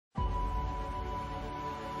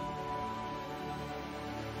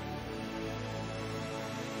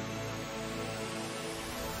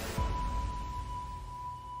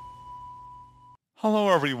Hello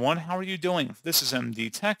everyone, how are you doing? This is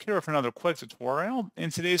MD Tech here for another quick tutorial.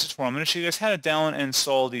 In today's tutorial, I'm going to show you guys how to download and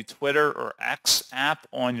install the Twitter or X app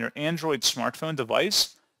on your Android smartphone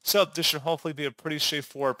device. So this should hopefully be a pretty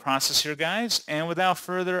straightforward process here, guys. And without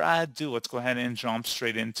further ado, let's go ahead and jump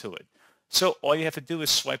straight into it. So all you have to do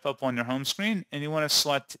is swipe up on your home screen and you want to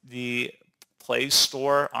select the Play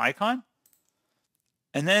Store icon.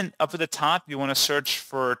 And then up at the top, you want to search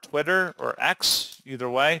for Twitter or X. Either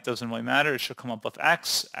way, it doesn't really matter. It should come up with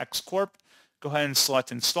X Corp. Go ahead and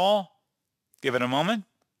select Install. Give it a moment.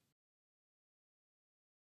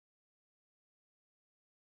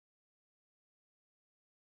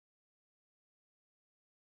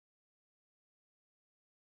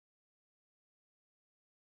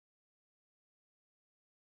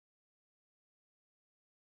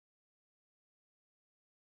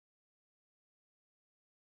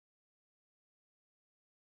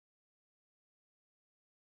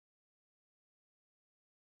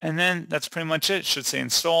 And then that's pretty much it. It should say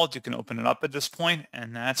installed. You can open it up at this point,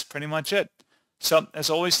 and that's pretty much it. So as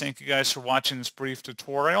always, thank you guys for watching this brief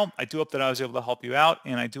tutorial. I do hope that I was able to help you out,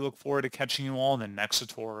 and I do look forward to catching you all in the next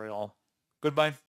tutorial. Goodbye.